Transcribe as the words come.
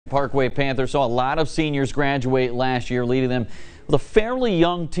Parkway Panthers saw a lot of seniors graduate last year, leading them with a fairly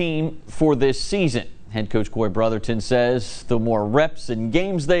young team for this season. Head coach Coy Brotherton says the more reps and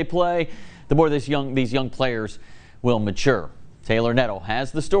games they play, the more these young players will mature. Taylor Nettle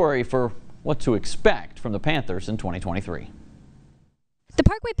has the story for what to expect from the Panthers in 2023. The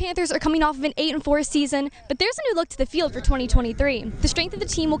Parkway Panthers are coming off of an 8-4 season, but there's a new look to the field for 2023. The strength of the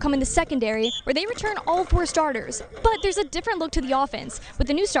team will come in the secondary, where they return all 4 starters. But there's a different look to the offense, with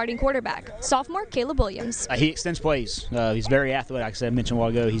a new starting quarterback, sophomore Caleb Williams. He extends plays. He's very athletic. Like I mentioned a while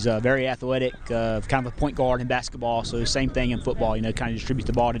ago, he's very athletic, kind of a point guard in basketball. So same thing in football. You know, kind of distributes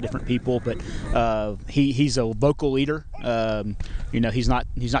the ball to different people. But he's a vocal leader. You know, he's not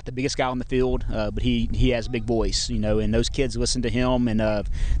the biggest guy on the field, but he has a big voice. You know, and those kids listen to him and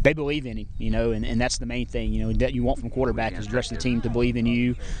they believe in him, you know, and that's the main thing, you know, that you want from quarterback is the rest of the team to believe in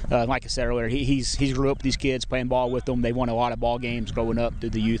you. Like I said earlier, he's grew up with these kids, playing ball with them. They won a lot of ball games growing up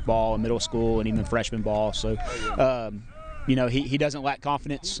through the youth ball and middle school and even freshman ball. So, you know, he doesn't lack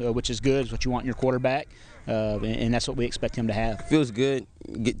confidence, which is good. It's what you want in your quarterback, and that's what we expect him to have. Feels good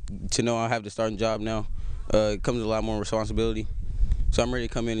to know I have the starting job now. It comes with a lot more responsibility. So I'm ready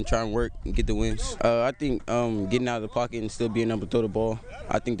to come in and try and work and get the wins. I think getting out of the pocket and still being able to throw the ball,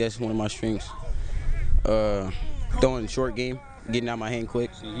 I think that's one of my strengths. Throwing short game, getting out my hand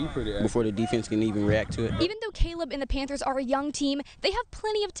quick before the defense can even react to it. Even though Caleb and the Panthers are a young team, they have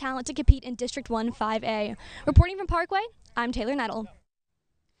plenty of talent to compete in District 1 5A. Reporting from Parkway, I'm Taylor Nettle.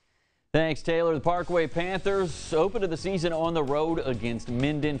 Thanks, Taylor. The Parkway Panthers open to the season on the road against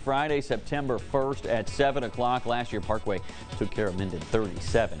Minden Friday, September 1st at 7 o'clock. Last year, Parkway took care of Minden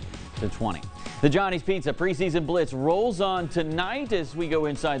 37-20. The Johnny's Pizza preseason blitz rolls on tonight as we go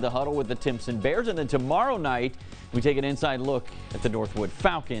inside the huddle with the Timpson Bears. And then tomorrow night, we take an inside look at the Northwood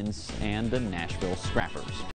Falcons and the Nashville Scrappers.